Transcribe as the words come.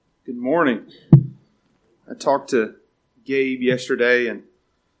Good morning. I talked to Gabe yesterday, and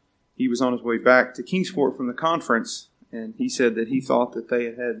he was on his way back to Kingsport from the conference, and he said that he thought that they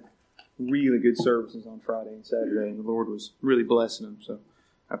had really good services on Friday and Saturday, and the Lord was really blessing them. So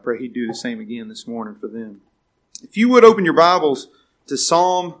I pray He'd do the same again this morning for them. If you would open your Bibles to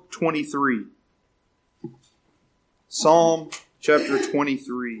Psalm 23. Psalm chapter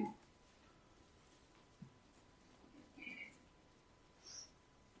 23.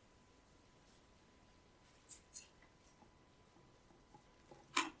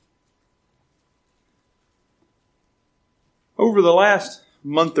 Over the last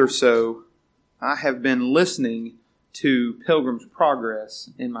month or so, I have been listening to Pilgrim's Progress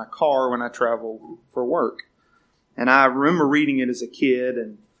in my car when I travel for work. And I remember reading it as a kid,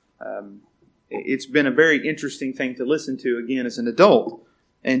 and it's been a very interesting thing to listen to again as an adult.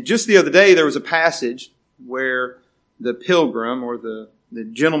 And just the other day, there was a passage where the pilgrim, or the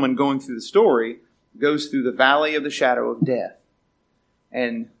gentleman going through the story, goes through the valley of the shadow of death.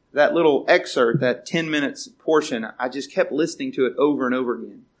 And that little excerpt, that 10 minutes portion, I just kept listening to it over and over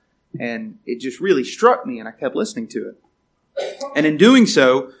again. And it just really struck me, and I kept listening to it. And in doing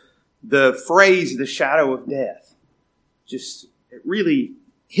so, the phrase, the shadow of death, it really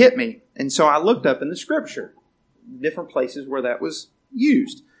hit me. And so I looked up in the Scripture, different places where that was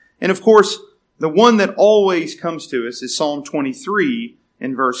used. And of course, the one that always comes to us is Psalm 23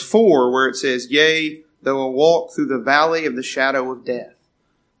 in verse 4, where it says, "Yea, though I walk through the valley of the shadow of death."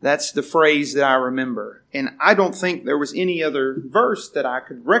 That's the phrase that I remember. And I don't think there was any other verse that I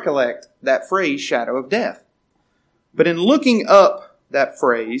could recollect that phrase, shadow of death. But in looking up that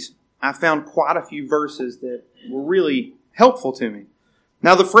phrase, I found quite a few verses that were really helpful to me.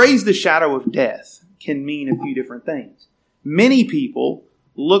 Now, the phrase, the shadow of death, can mean a few different things. Many people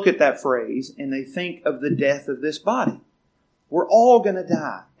look at that phrase and they think of the death of this body. We're all going to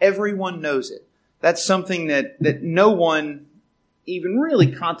die. Everyone knows it. That's something that no one even really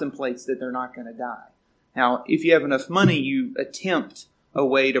contemplates, that they're not going to die. Now, if you have enough money, you attempt a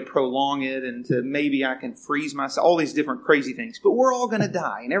way to prolong it and to maybe I can freeze myself, all these different crazy things. But we're all going to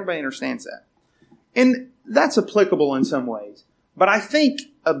die, and everybody understands that. And that's applicable in some ways. But I think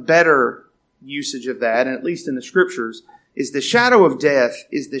a better usage of that, and at least in the Scriptures, is the shadow of death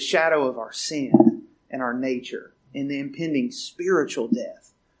is the shadow of our sin and our nature and the impending spiritual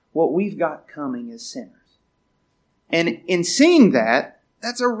death, what we've got coming as sinners. And in seeing that,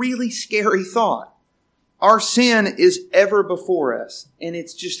 that's a really scary thought. Our sin is ever before us, and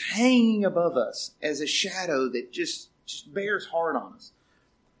it's just hanging above us as a shadow that just bears hard on us.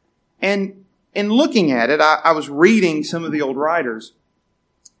 And in looking at it, I was reading some of the old writers,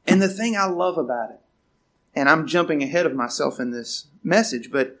 and the thing I love about it, and I'm jumping ahead of myself in this message,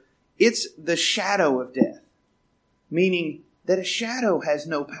 but it's the shadow of death, meaning that a shadow has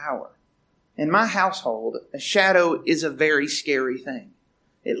no power. In my household, a shadow is a very scary thing.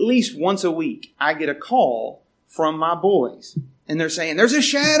 At least once a week, I get a call from my boys. And they're saying, there's a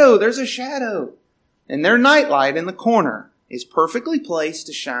shadow, there's a shadow. And their nightlight in the corner is perfectly placed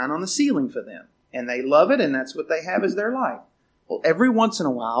to shine on the ceiling for them. And they love it, and that's what they have as their light. Well, every once in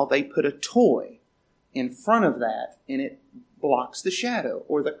a while, they put a toy in front of that, and it blocks the shadow,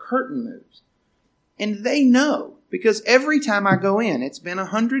 or the curtain moves. And they know, because every time I go in, it's been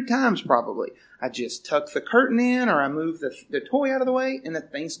 100 times probably, I just tuck the curtain in or I move the toy out of the way and the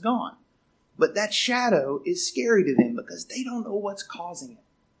thing's gone. But that shadow is scary to them because they don't know what's causing it.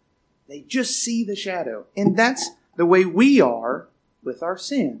 They just see the shadow. And that's the way we are with our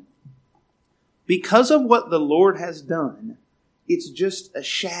sin. Because of what the Lord has done, it's just a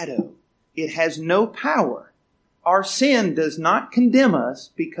shadow. It has no power. Our sin does not condemn us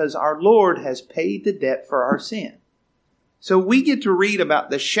because our Lord has paid the debt for our sin. So we get to read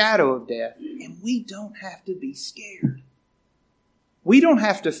about the shadow of death, and we don't have to be scared. We don't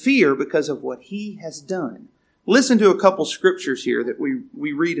have to fear because of what He has done. Listen to a couple scriptures here that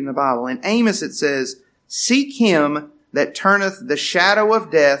we read in the Bible. In Amos it says, "Seek Him that turneth the shadow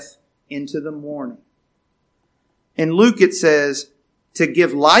of death into the morning." In Luke it says, "To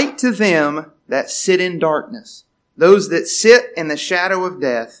give light to them that sit in darkness, those that sit in the shadow of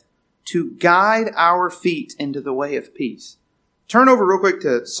death, to guide our feet into the way of peace." Turn over real quick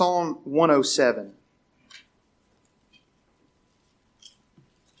to Psalm 107.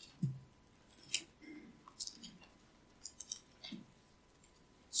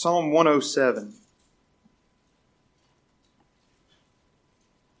 Psalm 107.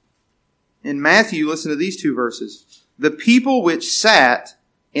 In Matthew, listen to these two verses. "The people which sat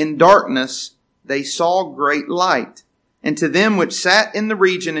in darkness, they saw great light. And to them which sat in the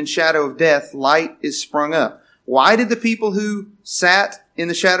region and shadow of death, light is sprung up." Why did the people who sat in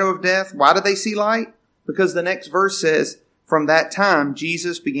the shadow of death. Why did they see light? Because the next verse says, from that time,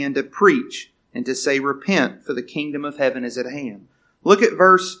 Jesus began to preach and to say, repent, for the kingdom of heaven is at hand. Look at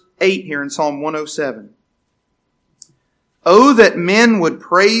verse 8 here in Psalm 107. Oh, that men would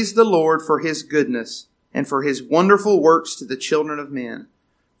praise the Lord for his goodness and for his wonderful works to the children of men.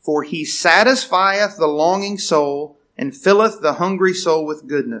 For he satisfieth the longing soul and filleth the hungry soul with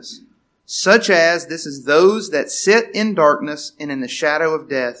goodness. Such as, this is those that sit in darkness and in the shadow of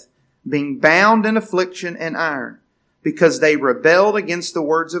death, being bound in affliction and iron, because they rebelled against the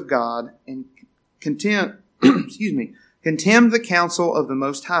words of God and contemned the counsel of the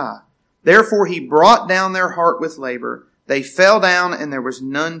Most High. Therefore he brought down their heart with labor. They fell down, and there was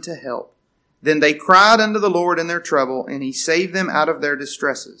none to help. Then they cried unto the Lord in their trouble, and he saved them out of their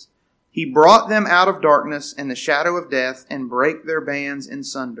distresses. He brought them out of darkness and the shadow of death, and brake their bands in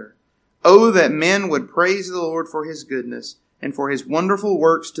sunder. Oh, that men would praise the Lord for his goodness, and for his wonderful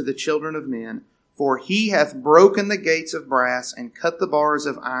works to the children of men. For he hath broken the gates of brass, and cut the bars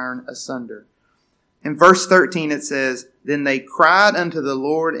of iron asunder. In verse 13 it says, then they cried unto the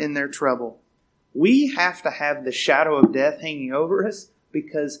Lord in their trouble. We have to have the shadow of death hanging over us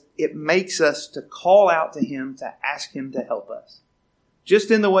because it makes us to call out to him, to ask him to help us.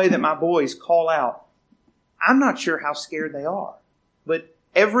 Just in the way that my boys call out, I'm not sure how scared they are, but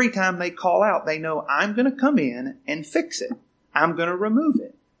every time they call out, they know I'm going to come in and fix it. I'm going to remove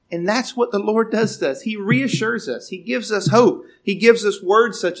it. And that's what the Lord does to us. He reassures us. He gives us hope. He gives us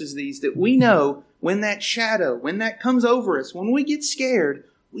words such as these that we know when that shadow, when that comes over us, when we get scared,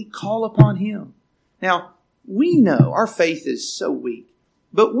 we call upon him. Now, we know our faith is so weak,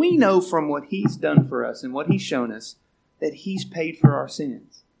 but we know from what he's done for us and what he's shown us that he's paid for our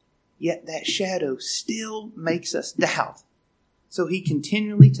sins. Yet that shadow still makes us doubt. So he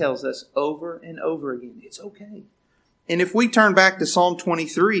continually tells us over and over again, it's okay. And if we turn back to Psalm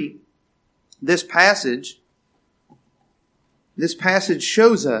 23, this passage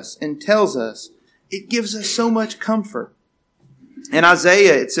shows us and tells us, it gives us so much comfort. In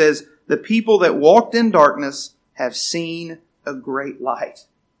Isaiah, it says, the people that walked in darkness have seen a great light.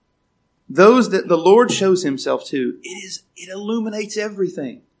 Those that the Lord shows himself to, it illuminates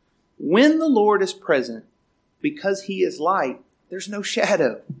everything. When the Lord is present, because he is light, there's no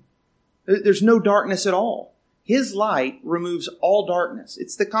shadow. There's no darkness at all. His light removes all darkness.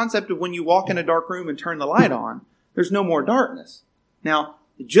 It's the concept of when you walk in a dark room and turn the light on, there's no more darkness. Now,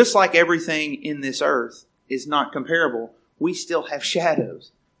 just like everything in this earth is not comparable, we still have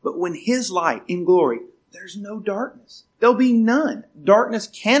shadows. But when his light in glory, there's no darkness. There'll be none. Darkness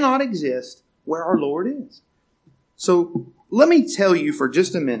cannot exist where our Lord is. So let me tell you for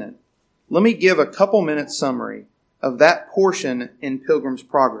just a minute, let me give a couple minutes summary of that portion in Pilgrim's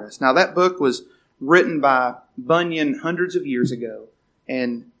Progress. Now that book was written by Bunyan hundreds of years ago,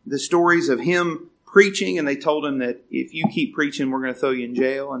 and the stories of him preaching, and they told him that if you keep preaching, we're going to throw you in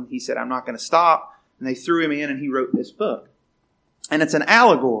jail. And he said, I'm not going to stop. And they threw him in, and he wrote this book. And it's an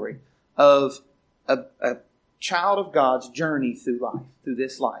allegory of a child of God's journey through life, through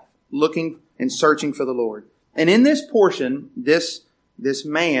this life, looking and searching for the Lord. And in this portion, this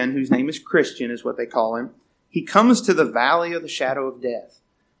man, whose name is Christian, is what they call him, he comes to the valley of the shadow of death.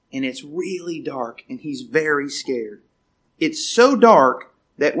 And it's really dark, and he's very scared. It's so dark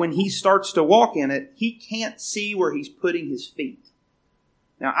that when he starts to walk in it, he can't see where he's putting his feet.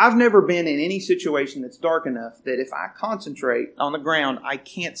 Now, I've never been in any situation that's dark enough that if I concentrate on the ground, I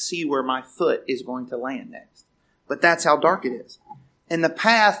can't see where my foot is going to land next. But that's how dark it is. And the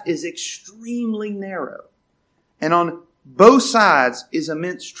path is extremely narrow. And on both sides is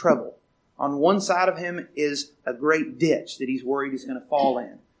immense trouble. On one side of him is a great ditch that he's worried he's going to fall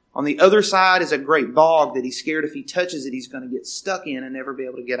in. On the other side is a great bog that he's scared if he touches it, he's going to get stuck in and never be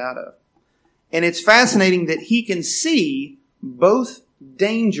able to get out of. And it's fascinating that he can see both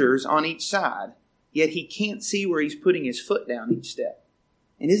dangers on each side, yet he can't see where he's putting his foot down each step.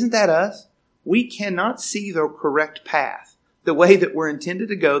 And isn't that us? We cannot see the correct path, the way that we're intended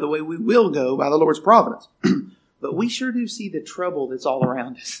to go, the way we will go by the Lord's providence. But we sure do see the trouble that's all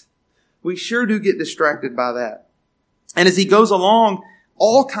around us. We sure do get distracted by that. And as he goes along,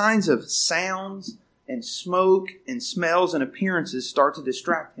 all kinds of sounds and smoke and smells and appearances start to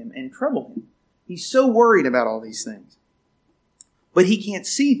distract him and trouble him. He's so worried about all these things. But he can't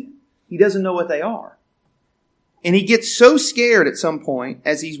see them. He doesn't know what they are. And he gets so scared at some point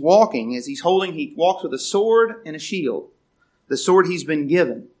as he's walking, he walks with a sword and a shield, the sword he's been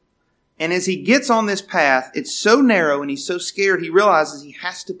given. And as he gets on this path, it's so narrow and he's so scared, he realizes he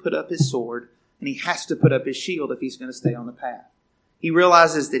has to put up his sword and he has to put up his shield if he's going to stay on the path. He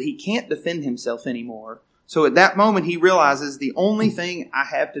realizes that he can't defend himself anymore, So at that moment, he realizes the only thing I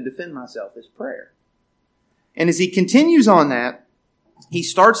have to defend myself is prayer. And as he continues on that, he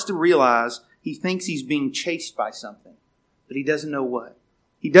starts to realize he thinks he's being chased by something, but he doesn't know what.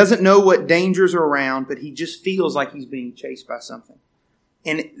 He doesn't know what dangers are around, but he just feels like he's being chased by something.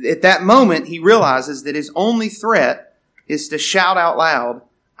 And at that moment, he realizes that his only threat is to shout out loud,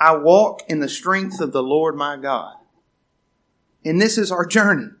 "I walk in the strength of the Lord my God." And this is our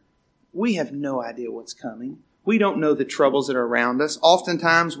journey. We have no idea what's coming. We don't know the troubles that are around us.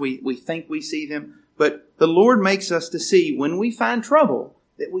 Oftentimes we think we see them, but the Lord makes us to see when we find trouble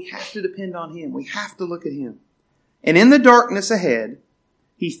that we have to depend on Him. We have to look at Him. And in the darkness ahead,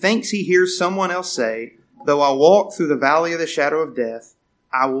 he thinks he hears someone else say, "Though I walk through the valley of the shadow of death,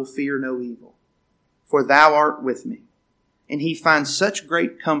 I will fear no evil, for thou art with me." And he finds such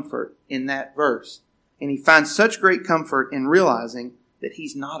great comfort in that verse. And he finds such great comfort in realizing that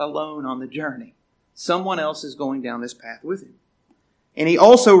he's not alone on the journey. Someone else is going down this path with him. And he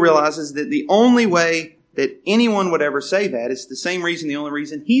also realizes that the only way that anyone would ever say that is the same reason, the only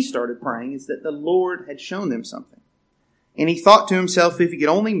reason he started praying is that the Lord had shown them something. And he thought to himself, if he could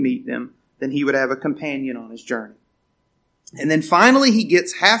only meet them, then he would have a companion on his journey. And then finally he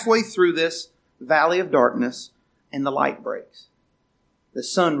gets halfway through this valley of darkness and the light breaks. The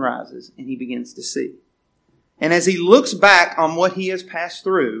sun rises and he begins to see. And as he looks back on what he has passed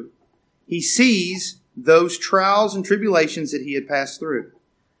through, he sees those trials and tribulations that he had passed through.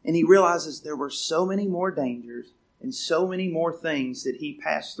 And he realizes there were so many more dangers and so many more things that he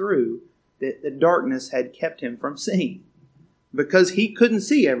passed through that the darkness had kept him from seeing. Because he couldn't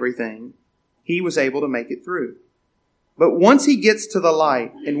see everything, he was able to make it through. But once he gets to the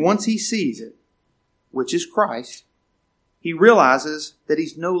light and once he sees it, which is Christ, he realizes that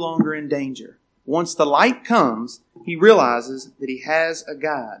he's no longer in danger. Once the light comes, he realizes that he has a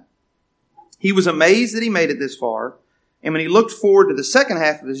guide. He was amazed that he made it this far, and when he looked forward to the second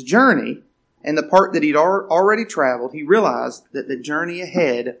half of his journey and the part that he'd already traveled, he realized that the journey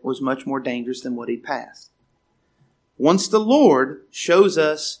ahead was much more dangerous than what he'd passed. Once the Lord shows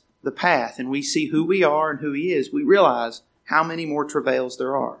us the path and we see who we are and who He is, we realize how many more travails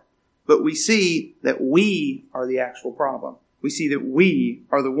there are. But we see that we are the actual problem. We see that we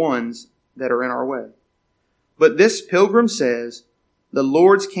are the ones that are in our way. But this pilgrim says, "The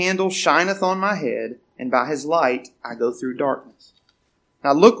Lord's candle shineth on my head, and by His light I go through darkness."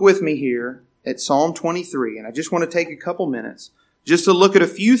 Now look with me here at Psalm 23, and I just want to take a couple minutes just to look at a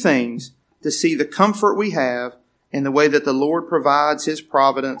few things to see the comfort we have and the way that the Lord provides His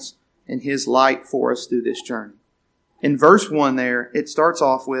providence and His light for us through this journey. In verse 1 there, it starts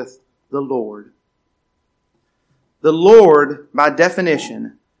off with the Lord. The Lord, by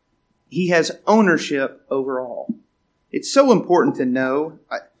definition, He has ownership over all. It's so important to know.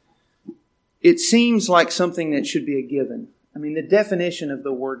 It seems like something that should be a given. I mean, the definition of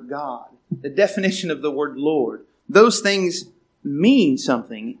the word God, the definition of the word Lord, those things mean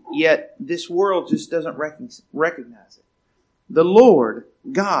something, yet this world just doesn't recognize it. The Lord,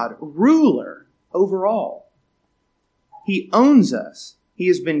 God, ruler over all. He owns us. He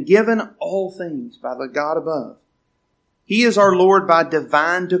has been given all things by the God above. He is our Lord by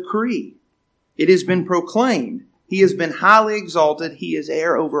divine decree. It has been proclaimed. He has been highly exalted. He is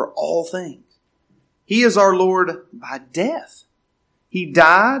heir over all things. He is our Lord by death. He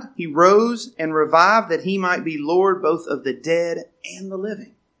died, He rose, and revived that He might be Lord both of the dead and the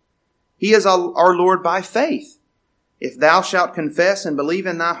living. He is our Lord by faith. If thou shalt confess and believe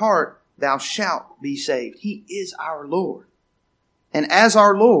in thy heart, thou shalt be saved. He is our Lord. And as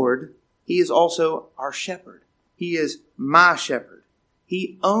our Lord, He is also our shepherd. He is my shepherd.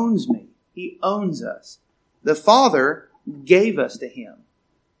 He owns me. He owns us. The Father gave us to Him.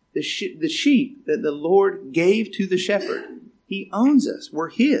 The sheep that the Lord gave to the shepherd. He owns us. We're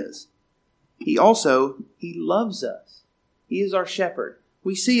His. He loves us. He is our shepherd.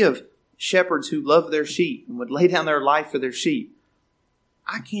 We see of shepherds who love their sheep and would lay down their life for their sheep.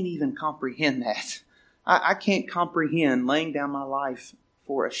 I can't even comprehend that. I can't comprehend laying down my life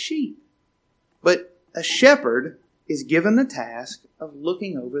for a sheep. But a shepherd is given the task of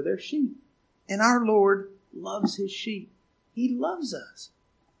looking over their sheep. And our Lord loves His sheep. He loves us.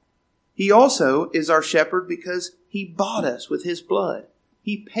 He also is our shepherd because He bought us with His blood.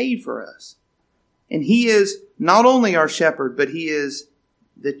 He paid for us. And He is not only our shepherd, but He is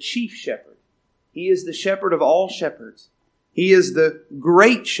the chief shepherd. He is the shepherd of all shepherds. He is the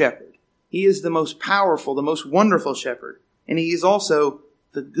great shepherd. He is the most powerful, the most wonderful shepherd. And He is also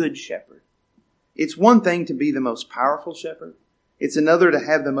the good shepherd. It's one thing to be the most powerful shepherd. It's another to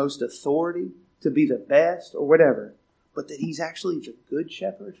have the most authority, to be the best or whatever. But that He's actually the good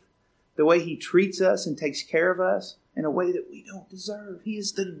shepherd, the way He treats us and takes care of us in a way that we don't deserve. He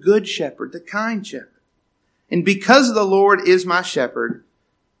is the good shepherd, the kind shepherd. And because the Lord is my shepherd,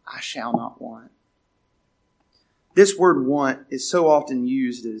 I shall not want. This word want is so often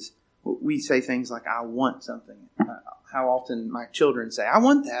used as, we say things like, I want something. How often my children say, I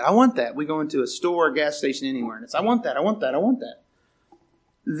want that, I want that. We go into a store, a gas station, anywhere, and it's, I want that, I want that, I want that.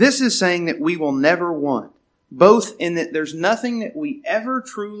 This is saying that we will never want. Both in that there's nothing that we ever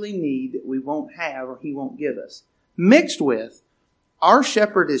truly need that we won't have or He won't give us. Mixed with, our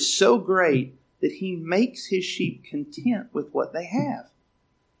shepherd is so great that He makes His sheep content with what they have.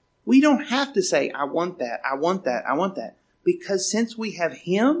 We don't have to say, I want that, I want that, I want that. Because since we have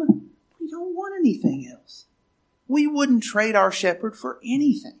Him, we don't want anything else. We wouldn't trade our shepherd for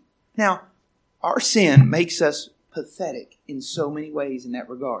anything. Now, our sin makes us pathetic in so many ways in that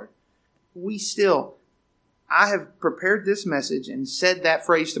regard. I have prepared this message and said that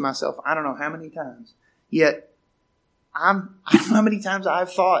phrase to myself, I don't know how many times. Yet, I don't know how many times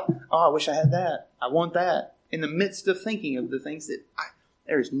I've thought, I wish I had that. I want that. In the midst of thinking of the things that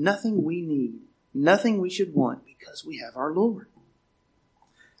there is nothing we need, nothing we should want because we have our Lord.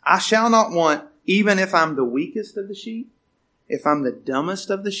 I shall not want, even if I'm the weakest of the sheep, if I'm the dumbest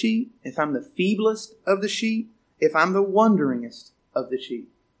of the sheep, if I'm the feeblest of the sheep, if I'm the wanderingest of the sheep.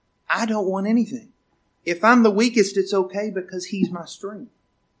 I don't want anything. If I'm the weakest, it's okay because He's my strength.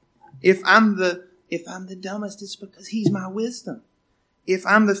 If I'm the dumbest, it's because He's my wisdom. If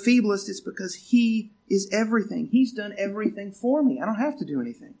I'm the feeblest, it's because He is everything. He's done everything for me. I don't have to do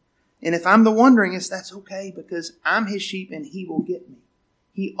anything. And if I'm the wanderingest, that's okay because I'm His sheep and He will get me.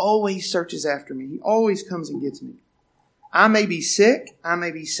 He always searches after me. He always comes and gets me. I may be sick, I may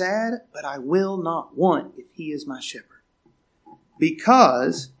be sad, but I will not want if He is my shepherd.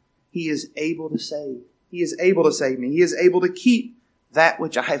 Because He is able to save. He is able to save me. He is able to keep that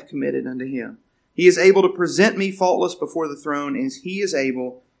which I have committed unto Him. He is able to present me faultless before the throne, and He is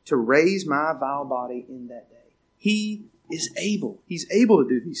able to raise my vile body in that day. He is able. He's able to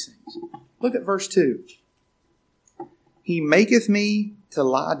do these things. Look at verse 2. He maketh me to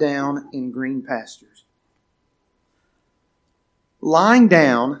lie down in green pastures. Lying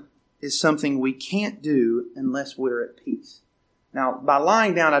down is something we can't do unless we're at peace. Now, by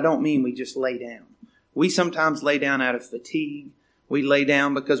lying down, I don't mean we just lay down. We sometimes lay down out of fatigue. We lay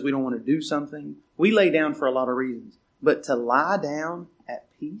down because we don't want to do something. We lay down for a lot of reasons. But to lie down at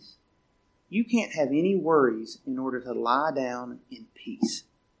peace, you can't have any worries in order to lie down in peace.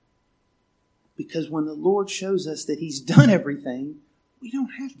 Because when the Lord shows us that He's done everything, we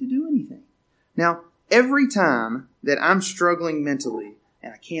don't have to do anything. Now, every time that I'm struggling mentally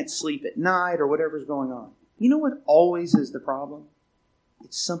and I can't sleep at night or whatever's going on, you know what always is the problem?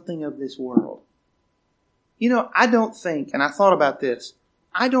 It's something of this world. I don't think, and I thought about this,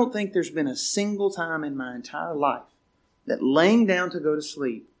 I don't think there's been a single time in my entire life that laying down to go to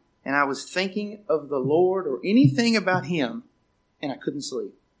sleep and I was thinking of the Lord or anything about Him and I couldn't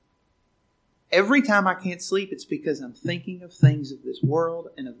sleep. Every time I can't sleep, it's because I'm thinking of things of this world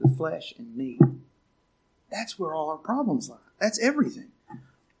and of the flesh and me. That's where all our problems lie. That's everything.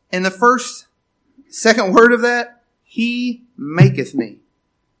 And the second word of that, He maketh me.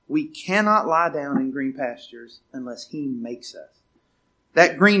 We cannot lie down in green pastures unless He makes us.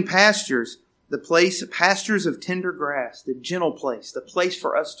 That green pastures, pastures of tender grass, the gentle place, the place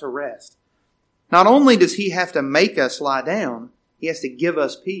for us to rest. Not only does He have to make us lie down, He has to give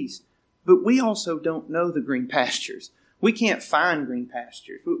us peace, but we also don't know the green pastures. We can't find green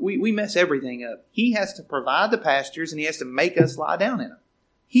pastures. We mess everything up. He has to provide the pastures and He has to make us lie down in them.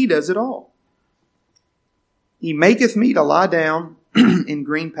 He does it all. He maketh me to lie down in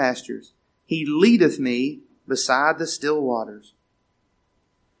green pastures. He leadeth me beside the still waters.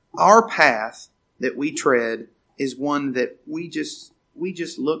 Our path that we tread is one that we just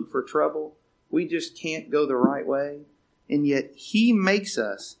look for trouble. We just can't go the right way. And yet He makes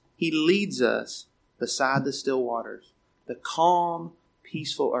us, He leads us beside the still waters, the calm,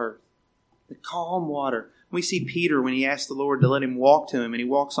 peaceful earth, the calm water. We see Peter when he asked the Lord to let him walk to him and he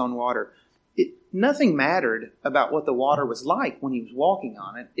walks on water. Nothing mattered about what the water was like when he was walking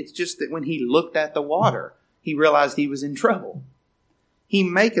on it. It's just that when he looked at the water, he realized he was in trouble. He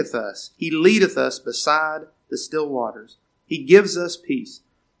maketh us, He leadeth us beside the still waters. He gives us peace.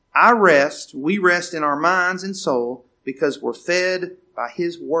 We rest in our minds and soul because we're fed by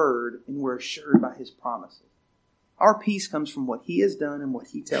His word and we're assured by His promises. Our peace comes from what He has done and what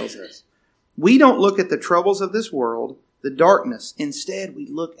He tells us. We don't look at the troubles of this world, the darkness. Instead, we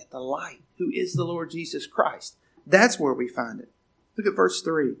look at the light, who is the Lord Jesus Christ. That's where we find it. Look at verse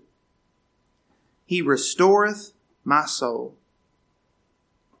 3. He restoreth my soul.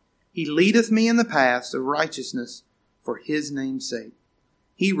 He leadeth me in the paths of righteousness for his name's sake.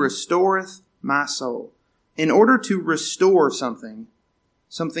 He restoreth my soul. In order to restore something,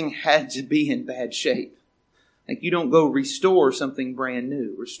 something had to be in bad shape. Like, you don't go restore something brand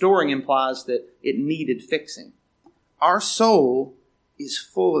new. Restoring implies that it needed fixing. Our soul is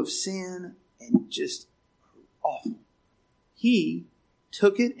full of sin and just awful. He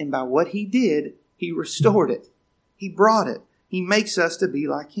took it, and by what he did, he restored it. He brought it. He makes us to be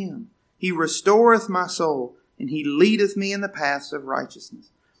like him. He restoreth my soul, and he leadeth me in the paths of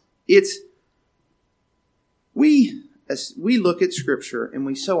righteousness. We look at Scripture, and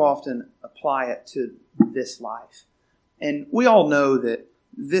we so often apply it to this life. And we all know that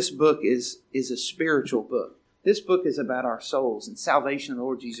this book is a spiritual book. This book is about our souls and salvation of the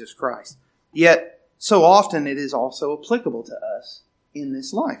Lord Jesus Christ. Yet, so often it is also applicable to us in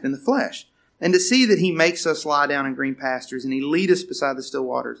this life, in the flesh. And to see that he makes us lie down in green pastures, and he lead us beside the still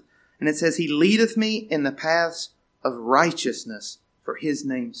waters. And it says, he leadeth me in the paths of righteousness for his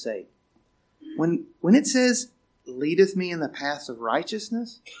name's sake. When it says, leadeth me in the paths of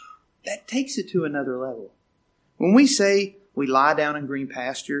righteousness, that takes it to another level. When we say we lie down in green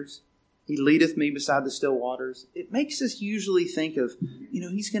pastures, he leadeth me beside the still waters, it makes us usually think of,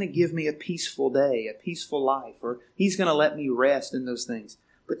 he's going to give me a peaceful day, a peaceful life, or he's going to let me rest in those things.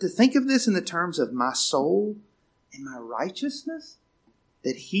 But to think of this in the terms of my soul and my righteousness,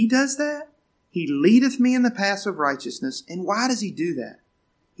 that he does that, he leadeth me in the paths of righteousness. And why does he do that?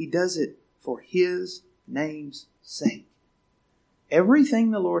 He does it for his name's sake.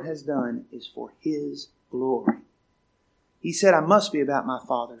 Everything the Lord has done is for his glory. He said, I must be about my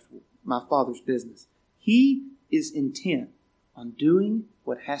Father's business. He is intent on doing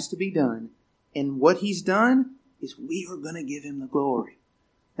what has to be done. And what he's done is we are going to give him the glory.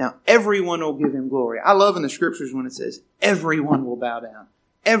 Now, everyone will give him glory. I love in the Scriptures when it says everyone will bow down.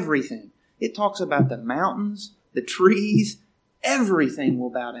 Everything. It talks about the mountains, the trees, everything will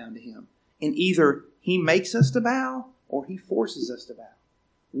bow down to him. And either he makes us to bow or he forces us to bow.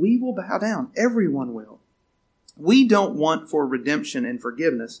 We will bow down. Everyone will. We don't want for redemption and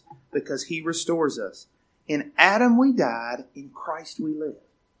forgiveness because he restores us. In Adam we died, in Christ we live.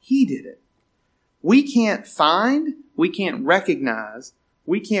 He did it. We can't find, we can't recognize,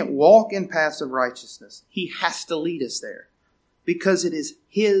 we can't walk in paths of righteousness. He has to lead us there because it is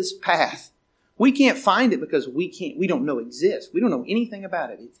his path. We can't find it because we don't know it exists. We don't know anything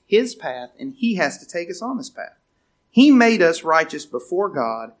about it. It's his path, and he has to take us on this path. He made us righteous before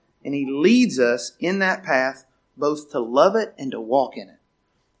God, and he leads us in that path both to love it and to walk in it.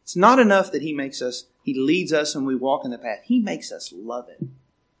 It's not enough that he leads us and we walk in the path. He makes us love it.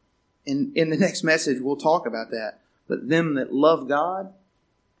 And in the next message, we'll talk about that. But them that love God,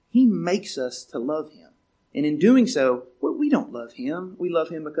 he makes us to love him. And in doing so, we don't love him. We love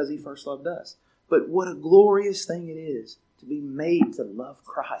him because he first loved us. But what a glorious thing it is to be made to love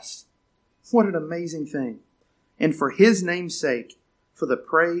Christ. What an amazing thing. And for his name's sake, for the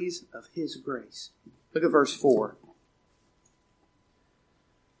praise of his grace. Look at verse 4.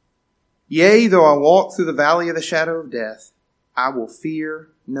 Yea, though I walk through the valley of the shadow of death, I will fear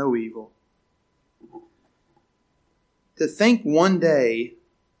no evil. To think one day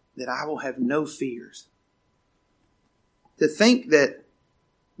that I will have no fears. To think that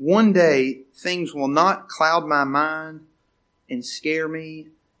one day things will not cloud my mind and scare me.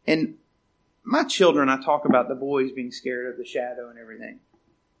 And my children, I talk about the boys being scared of the shadow and everything.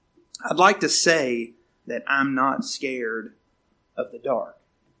 I'd like to say that I'm not scared of the dark.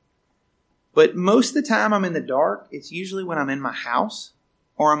 But most of the time I'm in the dark, it's usually when I'm in my house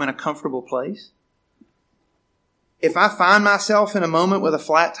or I'm in a comfortable place. If I find myself in a moment with a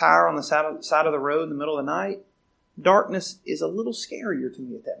flat tire on the side of the road in the middle of the night, darkness is a little scarier to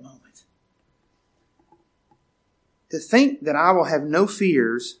me at that moment. To think that I will have no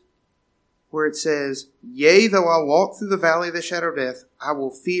fears, where it says, yea, though I walk through the valley of the shadow of death, I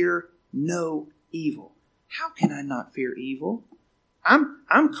will fear no evil. How can I not fear evil? I'm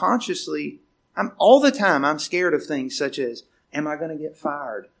all the time I'm scared of things such as, am I going to get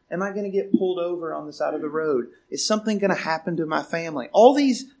fired? Am I going to get pulled over on the side of the road? Is something going to happen to my family? All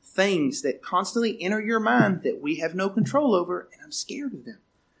these things that constantly enter your mind that we have no control over, and I'm scared of them.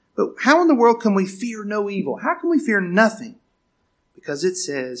 But how in the world can we fear no evil? How can we fear nothing? Because it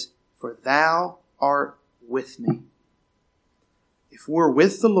says, for thou art with me. If we're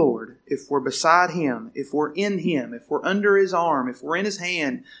with the Lord, if we're beside him, if we're in him, if we're under his arm, if we're in his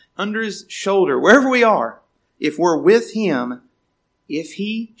hand, under his shoulder, wherever we are, if we're with him, if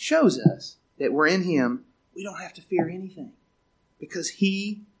he shows us that we're in him, we don't have to fear anything because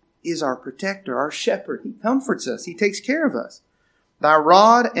he is our protector, our shepherd. He comforts us. He takes care of us. Thy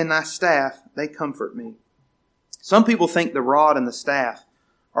rod and thy staff, they comfort me. Some people think the rod and the staff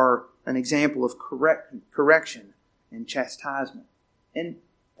are an example of correction and chastisement. And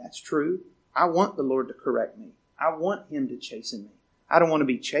that's true. I want the Lord to correct me. I want Him to chasten me. I don't want to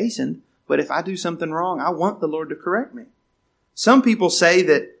be chastened, but if I do something wrong, I want the Lord to correct me. Some people say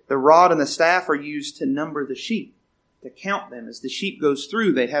that the rod and the staff are used to number the sheep, to count them. As the sheep goes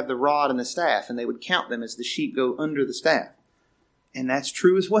through, they'd have the rod and the staff, and they would count them as the sheep go under the staff. And that's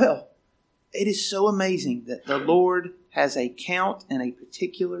true as well. It is so amazing that the Lord has a count and a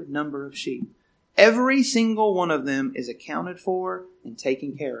particular number of sheep. Every single one of them is accounted for and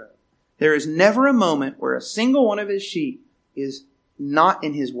taken care of. There is never a moment where a single one of His sheep is not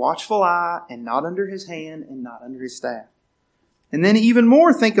in His watchful eye and not under His hand and not under His staff. And then even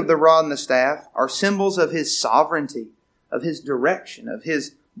more, think of the rod and the staff are symbols of His sovereignty, of His direction, of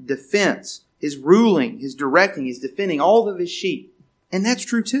His defense, His ruling, His directing, His defending all of His sheep. And that's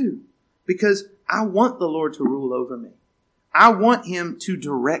true too, because I want the Lord to rule over me. I want Him to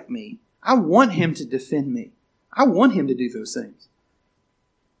direct me. I want Him to defend me. I want Him to do those things.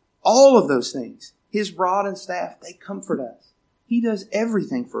 All of those things, His rod and staff, they comfort us. He does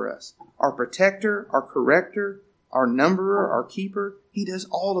everything for us. Our protector, our corrector, our numberer, our keeper. He does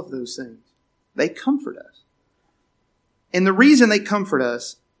all of those things. They comfort us. And the reason they comfort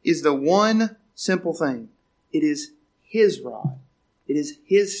us is the one simple thing. It is His rod. It is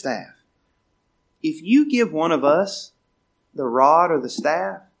His staff. If you give one of us the rod or the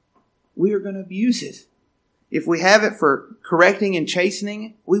staff, we are going to abuse it. If we have it for correcting and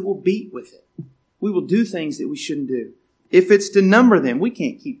chastening, we will beat with it. We will do things that we shouldn't do. If it's to number them, we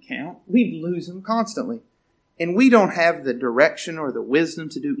can't keep count. We lose them constantly. And we don't have the direction or the wisdom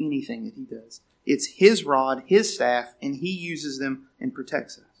to do anything that He does. It's His rod, His staff, and He uses them and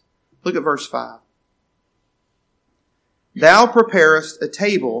protects us. Look at verse 5. Thou preparest a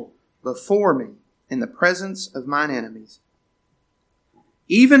table before me in the presence of mine enemies.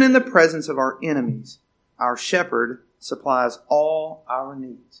 Even in the presence of our enemies, our shepherd supplies all our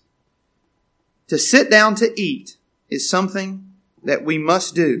needs. To sit down to eat is something that we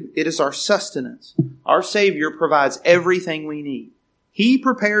must do. It is our sustenance. Our Savior provides everything we need. He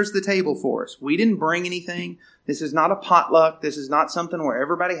prepares the table for us. We didn't bring anything. This is not a potluck. This is not something where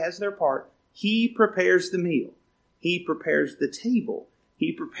everybody has their part. He prepares the meal. He prepares the table.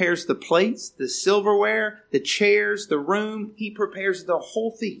 He prepares the plates, the silverware, the chairs, the room. He prepares the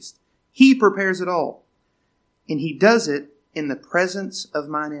whole feast. He prepares it all. And He does it in the presence of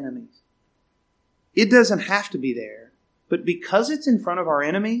mine enemies. It doesn't have to be there, but because it's in front of our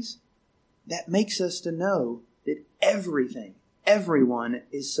enemies, that makes us to know that everyone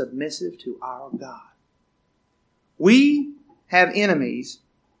is submissive to our God. We have enemies,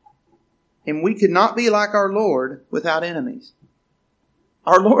 and we could not be like our Lord without enemies.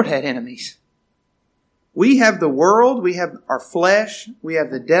 Our Lord had enemies. We have the world, we have our flesh, we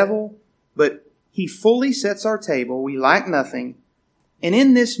have the devil, but He fully sets our table. We lack nothing. And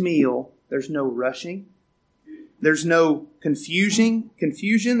in this meal, there's no rushing. There's no confusion.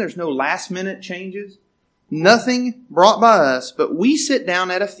 There's no last minute changes. Nothing brought by us, but we sit down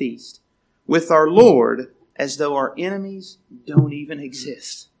at a feast with our Lord as though our enemies don't even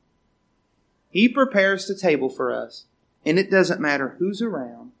exist. He prepares the table for us, and it doesn't matter who's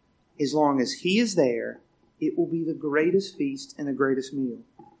around. As long as He is there, it will be the greatest feast and the greatest meal.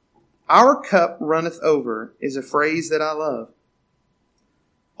 Our cup runneth over is a phrase that I love.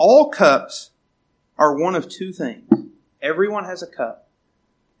 All cups are one of two things. Everyone has a cup.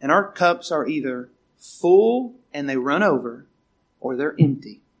 And our cups are either full and they run over, or they're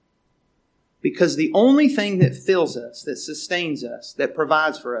empty. Because the only thing that fills us, that sustains us, that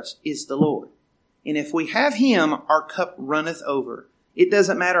provides for us is the Lord. And if we have Him, our cup runneth over. It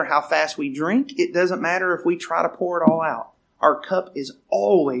doesn't matter how fast we drink. It doesn't matter if we try to pour it all out. Our cup is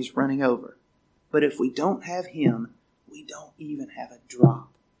always running over. But if we don't have Him, we don't even have a drop.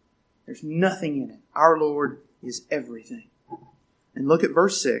 There's nothing in it. Our Lord is everything. And look at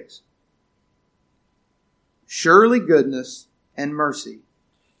verse 6. Surely goodness and mercy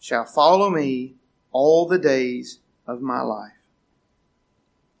shall follow me all the days of my life.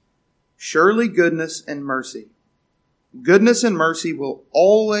 Surely goodness and mercy. Goodness and mercy will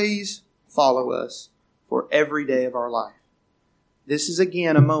always follow us for every day of our life. This is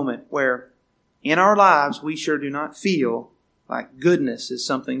again a moment where in our lives we sure do not feel like goodness is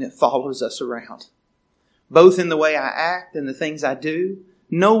something that follows us around. Both in the way I act and the things I do,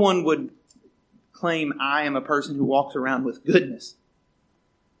 no one would claim I am a person who walks around with goodness.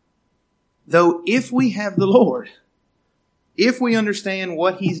 Though if we have the Lord, if we understand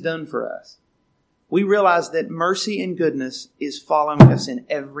what He's done for us, we realize that mercy and goodness is following us in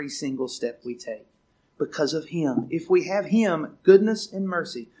every single step we take because of Him. If we have Him, goodness and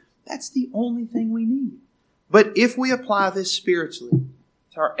mercy, that's the only thing we need. But if we apply this spiritually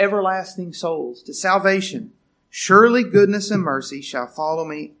to our everlasting souls, to salvation, surely goodness and mercy shall follow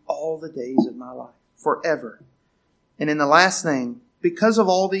me all the days of my life, forever. And in the last thing, because of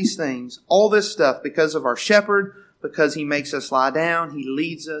all these things, all this stuff, because of our shepherd, because He makes us lie down, He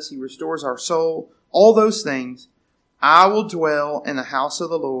leads us, He restores our soul, all those things, I will dwell in the house of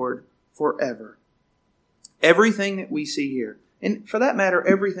the Lord forever. Everything that we see here, and for that matter,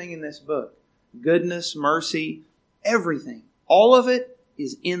 everything in this book, goodness, mercy, everything, all of it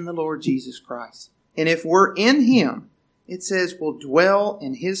is in the Lord Jesus Christ. And if we're in Him, it says we'll dwell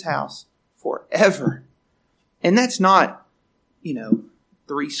in His house forever. And that's not, 70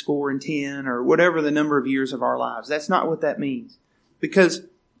 or whatever the number of years of our lives. That's not what that means. Because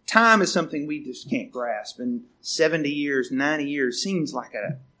time is something we just can't grasp. And 70 years, 90 years seems like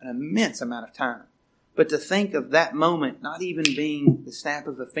an immense amount of time. But to think of that moment not even being the snap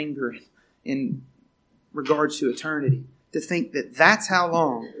of a finger in regards to eternity, to think that that's how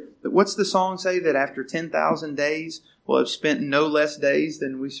long. But what's the song say? That after 10,000 days, we'll have spent no less days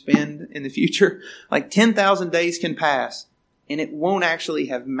than we spend in the future. Like 10,000 days can pass, and it won't actually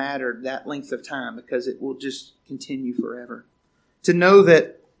have mattered that length of time because it will just continue forever. To know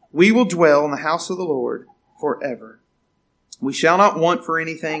that we will dwell in the house of the Lord forever. We shall not want for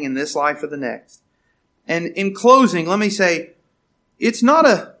anything in this life or the next. And in closing, let me say, it's not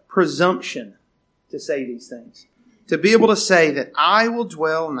a presumption to say these things. To be able to say that I will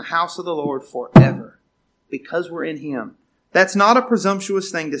dwell in the house of the Lord forever because we're in Him. That's not a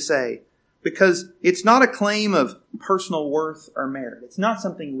presumptuous thing to say because it's not a claim of personal worth or merit. It's not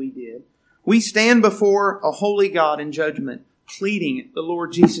something we did. We stand before a holy God in judgment, pleading the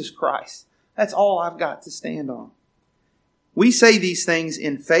Lord Jesus Christ. That's all I've got to stand on. We say these things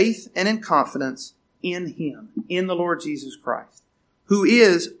in faith and in confidence in Him, in the Lord Jesus Christ, who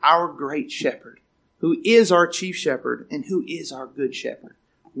is our great shepherd, who is our chief shepherd, and who is our good shepherd.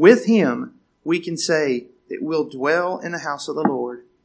 With Him, we can say that we'll dwell in the house of the Lord